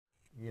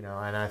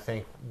And I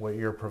think what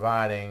you're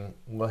providing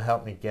will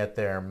help me get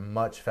there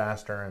much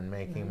faster and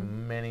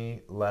making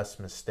many less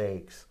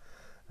mistakes.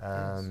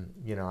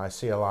 I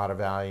see a lot of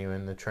value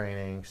in the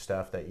training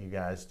stuff that you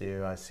guys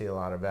do. I see a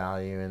lot of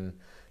value in,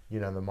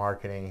 the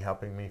marketing,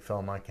 helping me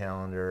fill my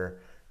calendar,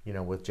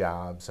 with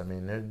jobs. I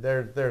mean,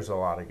 there's a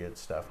lot of good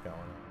stuff going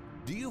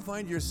on. Do you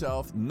find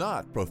yourself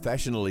not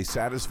professionally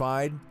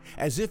satisfied,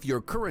 as if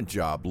your current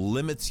job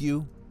limits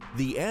you?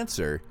 The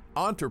answer: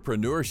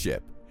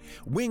 entrepreneurship.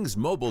 Wings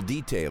Mobile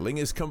Detailing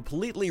is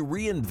completely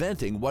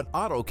reinventing what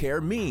auto care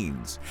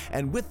means,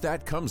 and with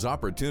that comes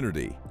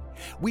opportunity.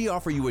 We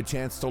offer you a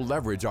chance to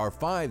leverage our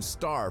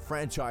 5-star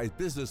franchise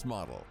business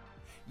model.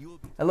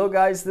 Hello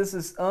guys, this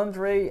is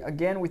Andre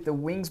again with the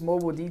Wings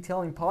Mobile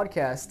Detailing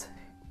podcast.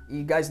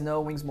 You guys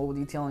know Wings Mobile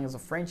Detailing is a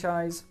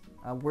franchise.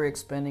 We're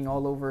expanding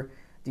all over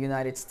the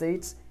United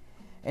States.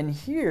 And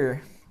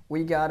here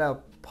we got a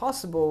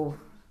possible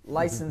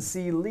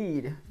licensee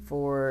lead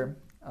for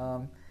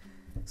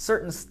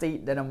certain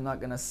state that I'm not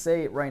going to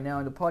say it right now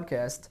in the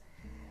podcast.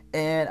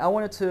 And I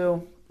wanted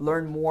to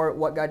learn more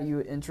what got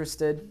you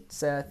interested,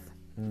 Seth,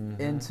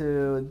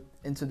 into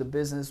the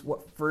business.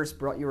 What first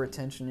brought your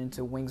attention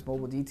into Wings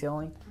Mobile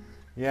Detailing?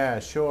 Yeah,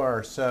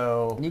 sure.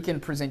 So and you can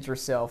present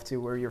yourself to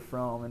where you're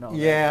from and all that.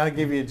 Yeah, I'll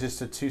give you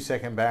just a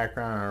 2-second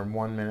background or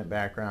 1-minute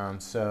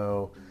background.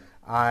 So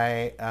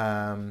I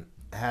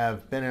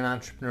have been an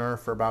entrepreneur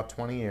for about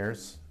 20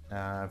 years.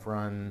 I've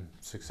run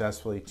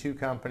successfully 2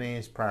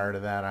 companies. Prior to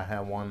that, I had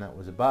one that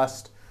was a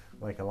bust,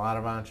 like a lot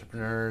of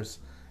entrepreneurs.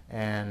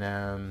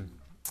 And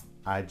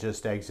I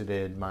just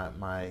exited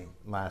my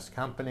last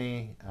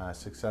company,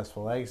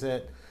 successful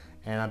exit,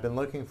 and I've been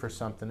looking for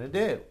something to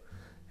do.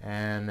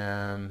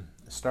 And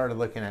started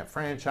looking at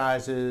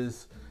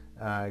franchises,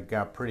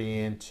 got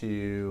pretty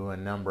into a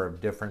number of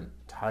different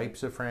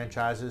types of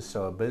franchises,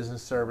 so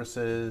business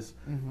services,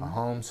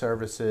 home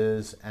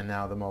services, and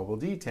now the mobile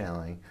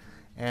detailing.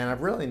 And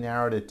I've really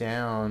narrowed it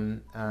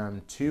down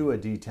to a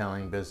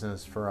detailing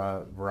business for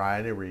a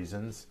variety of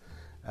reasons.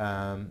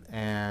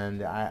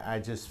 And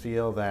I just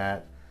feel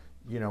that,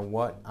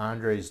 what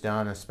Andre's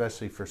done,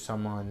 especially for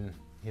someone,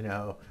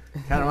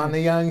 kind of on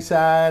the young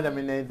side. I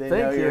mean, they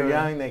know you're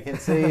young, they can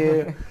see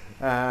you.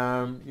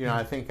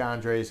 I think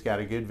Andre's got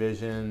a good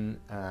vision.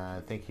 I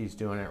think he's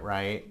doing it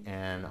right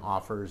and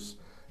offers,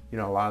 a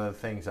lot of the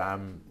things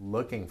I'm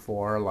looking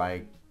for,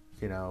 like,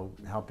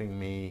 helping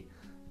me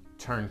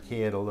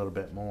turnkey it a little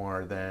bit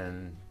more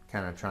than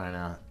kind of trying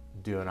to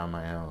do it on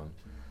my own.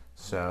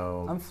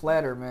 So I'm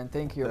flattered, man.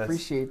 Thank you. I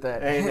appreciate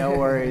that. Hey, no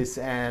worries.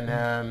 And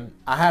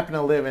I happen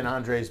to live in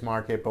Andre's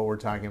market, but we're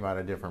talking about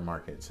a different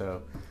market.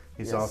 So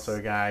he's also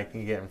a guy I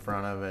can get in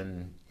front of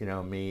and,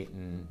 meet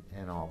and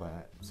all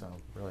that. So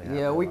really happy.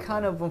 Yeah, we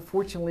kind of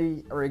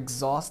unfortunately are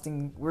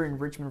exhausting. We're in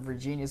Richmond,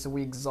 Virginia, so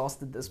we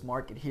exhausted this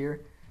market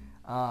here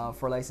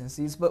for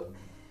licensees. But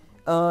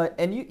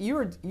and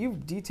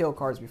you've detailed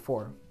cars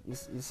before.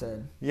 You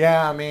said.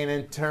 Yeah, I mean,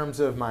 in terms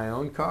of my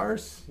own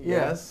cars,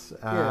 yes.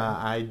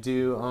 I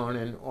do own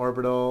an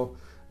Orbital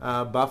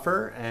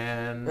buffer,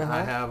 and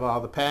I have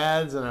all the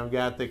pads, and I've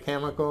got the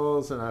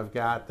chemicals, and I've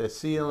got the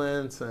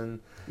sealants,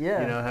 and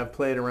have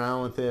played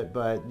around with it,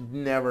 but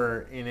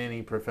never in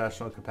any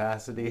professional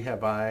capacity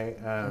have I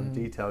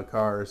detailed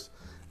cars.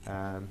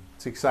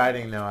 It's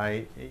exciting though.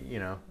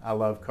 I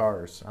love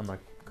cars. I'm a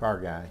car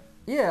guy.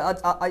 Yeah,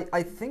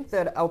 I think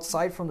that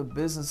outside from the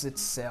business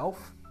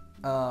itself,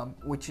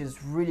 which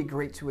is really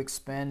great to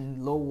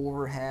expand, low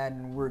overhead,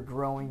 and we're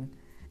growing.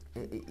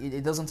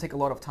 It doesn't take a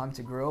lot of time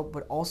to grow,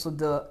 but also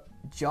the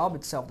job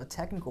itself, the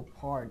technical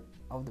part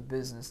of the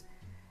business,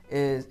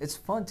 it's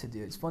fun to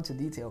do. It's fun to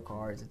detail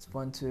cars. It's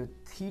fun to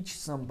teach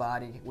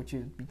somebody, which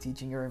you'd be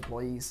teaching your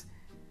employees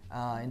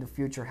in the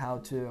future, how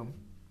to,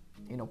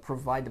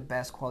 provide the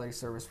best quality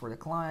service for the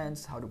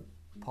clients, how to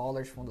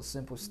polish from the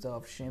simple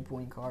stuff,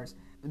 shampooing cars.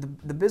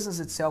 The business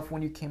itself,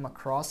 when you came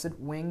across it,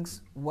 Wings,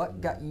 what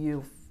got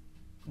you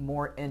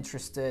more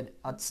interested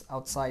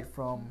outside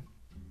from,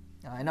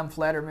 and I'm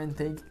flattered, man.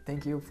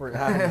 Thank you for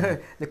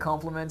the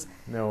compliments.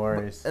 No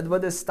worries.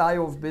 But the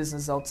style of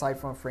business outside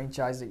from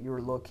franchise that you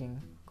were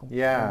looking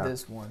at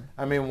this one.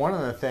 I mean, one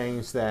of the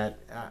things that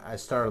I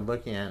started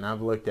looking at, and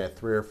I've looked at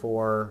 3 or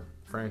 4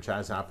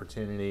 franchise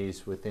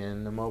opportunities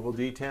within the mobile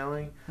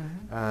detailing,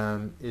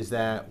 is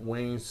that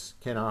Wings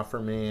can offer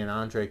me and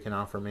Andre can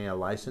offer me a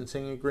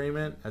licensing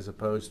agreement as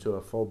opposed to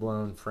a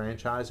full-blown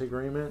franchise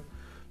agreement.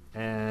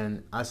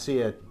 And I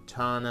see a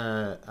ton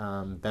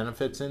of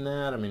benefits in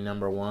that. I mean,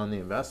 number one, the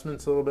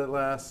investment's a little bit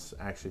less,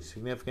 actually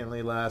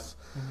significantly less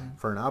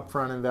for an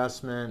upfront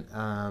investment.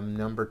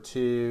 Number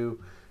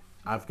two,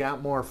 I've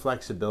got more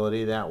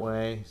flexibility that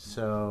way.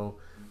 So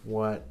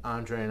what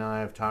Andre and I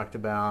have talked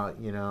about,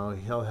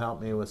 he'll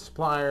help me with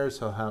suppliers,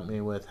 he'll help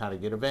me with how to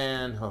get a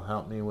van, he'll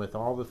help me with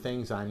all the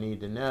things I need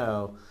to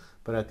know.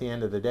 But at the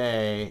end of the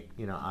day,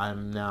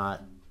 I'm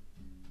not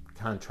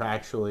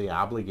contractually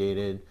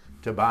obligated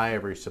to buy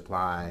every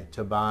supply,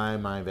 to buy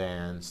my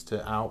vans,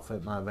 to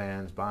outfit my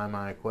vans, buy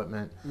my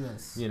equipment.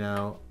 Yes.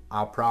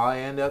 I'll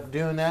probably end up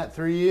doing that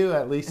through you,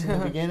 at least in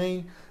the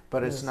beginning.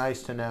 But it's Yes.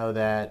 nice to know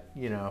that,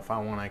 if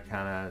I want to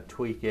kind of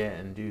tweak it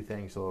and do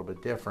things a little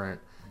bit different,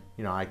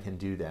 I can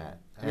do that.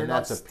 You're And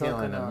not that's stuck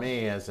appealing in to a-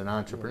 me as an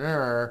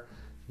entrepreneur.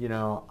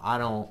 I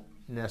don't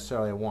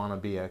necessarily want to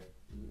be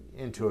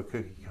into a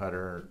cookie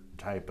cutter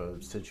type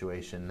of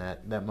situation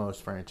that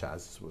most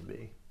franchises would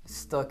be.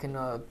 Stuck in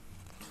a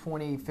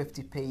 20,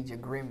 50-page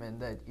agreement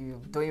that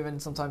you don't even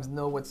sometimes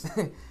know what's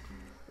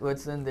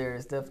what's in there.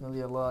 It's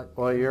definitely a lot.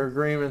 Well, your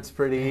agreement's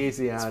pretty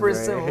easy, It's Andre.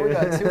 pretty simple. We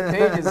got 2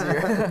 pages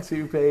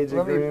here. 2-page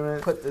Let agreement.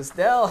 me put this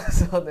down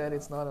so that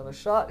it's not on a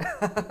shot.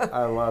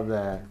 I love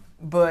that.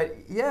 But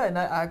yeah, and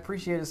I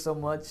appreciate it so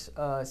much,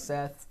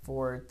 Seth,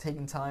 for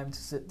taking time to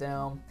sit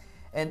down.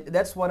 And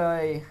that's what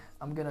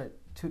I'm gonna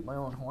toot my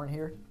own horn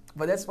here,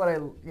 but that's what I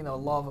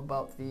love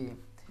about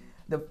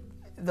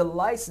the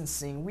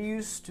licensing we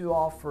used to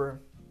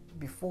offer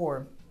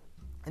before.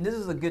 And this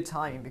is a good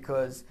timing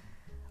because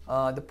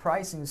the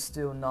pricing is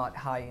still not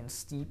high and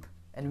steep,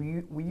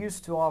 and we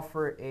used to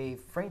offer a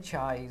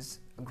franchise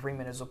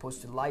agreement as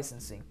opposed to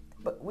licensing.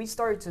 But we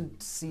started to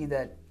see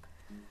that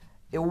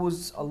it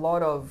was a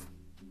lot of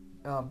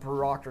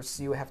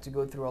bureaucracy. You have to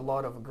go through a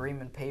lot of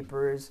agreement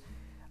papers.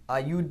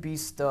 You'd be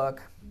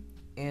stuck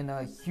in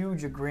a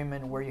huge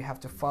agreement where you have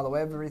to follow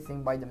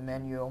everything by the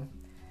manual.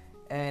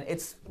 And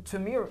it's, to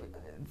me,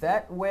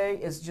 that way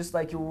it's just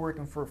like you're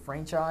working for a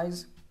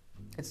franchise.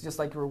 It's just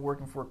like you're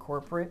working for a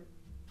corporate,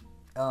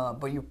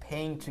 but you're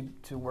paying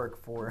to work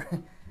for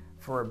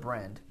for a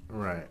brand.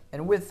 Right.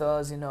 And with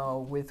us,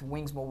 with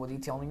Wings Mobile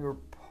Detailing, you're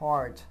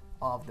part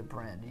of the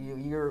brand.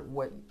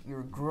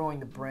 You're growing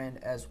the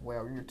brand as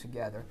well. You're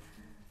together.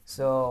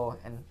 So,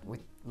 and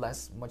with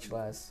much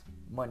less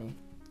money.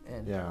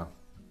 And Yeah.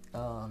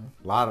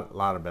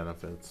 Lot of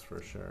benefits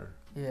for sure.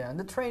 yeah, and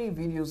the training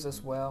videos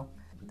as well.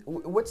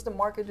 What's the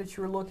market that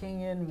you're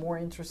looking in, more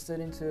interested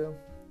into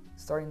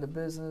starting the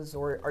business,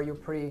 or are you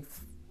pretty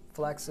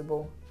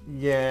flexible?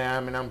 Yeah,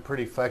 I mean, I'm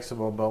pretty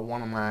flexible, but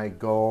one of my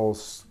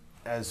goals,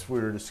 as we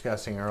were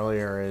discussing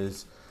earlier,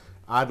 is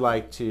I'd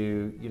like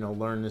to,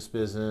 learn this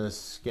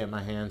business, get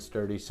my hands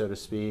dirty, so to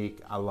speak.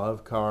 I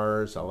love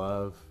cars. I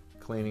love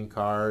cleaning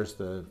cars,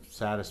 the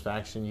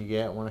satisfaction you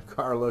get when a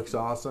car looks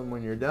awesome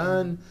when you're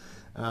done.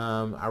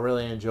 I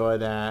really enjoy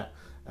that.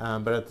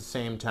 But at the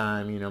same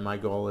time, my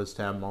goal is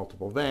to have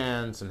multiple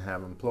vans and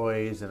have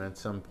employees, and at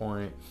some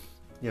point,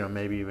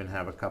 maybe even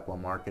have a couple of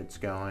markets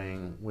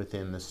going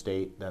within the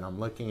state that I'm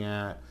looking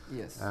at.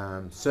 Yes.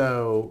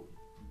 So,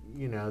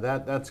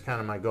 that's kind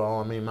of my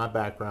goal. I mean, my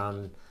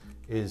background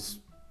is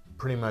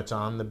pretty much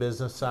on the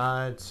business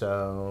side,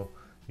 so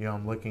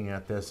I'm looking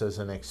at this as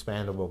an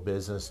expandable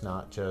business,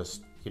 not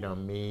just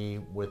me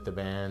with the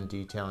van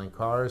detailing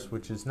cars,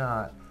 which is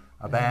not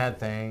a bad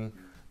thing,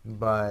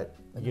 but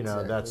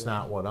Exactly. that's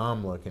not what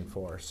I'm looking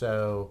for.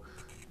 So,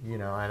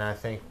 and I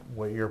think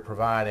what you're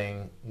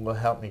providing will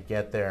help me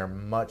get there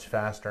much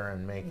faster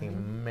and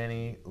making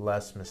many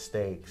less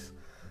mistakes.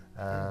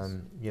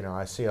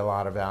 I see a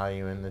lot of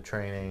value in the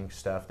training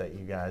stuff that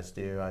you guys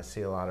do. I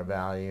see a lot of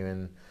value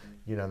in,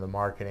 the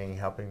marketing,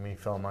 helping me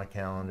fill my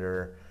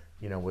calendar,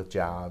 with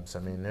jobs. I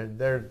mean,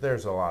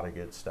 there's a lot of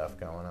good stuff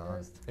going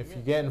on. If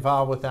you get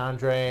involved with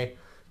Andre,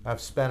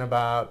 I've spent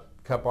about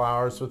a couple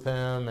hours with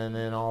him, and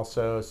then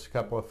also a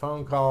couple of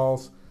phone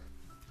calls.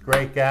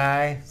 Great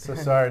guy. So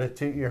sorry to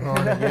toot your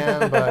horn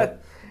again,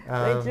 but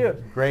Thank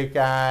you. Great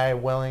guy,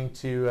 willing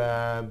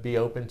to be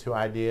open to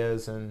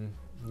ideas, and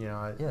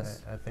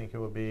Yes. I think it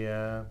would be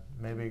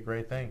maybe a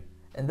great thing.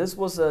 And this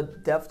was a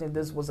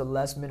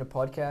last minute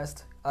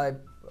podcast.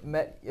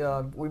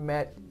 We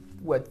met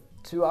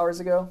 2 hours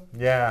ago,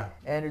 Yeah.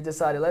 and we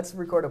decided let's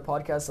record a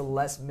podcast, a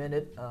last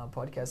minute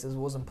podcast. This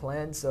wasn't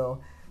planned, so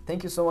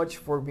thank you so much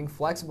for being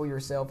flexible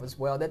yourself as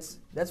well.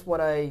 That's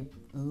what I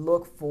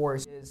look for,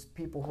 is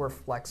people who are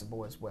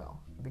flexible as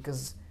well,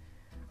 because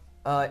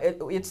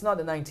it's not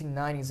the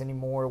 1990s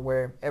anymore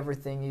where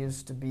everything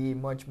used to be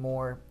much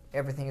more,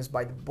 everything is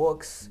by the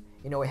books.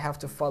 We have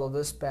to follow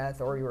this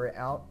path or you're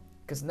out.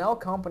 Because now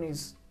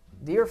companies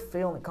are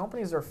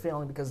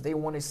failing because they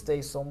want to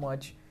stay so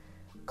much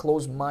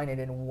closed-minded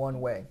in one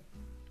way.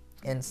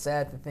 And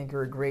Seth, I think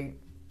you're a great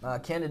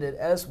candidate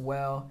as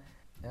well.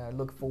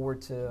 Look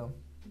forward to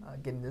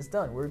getting this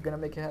done. We're going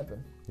to make it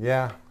happen.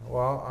 Yeah.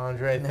 Well,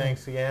 Andre,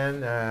 thanks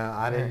again.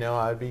 I didn't know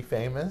I'd be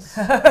famous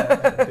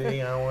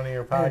being on one of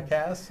your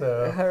podcasts.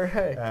 So All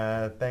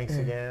right. thanks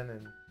again.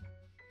 And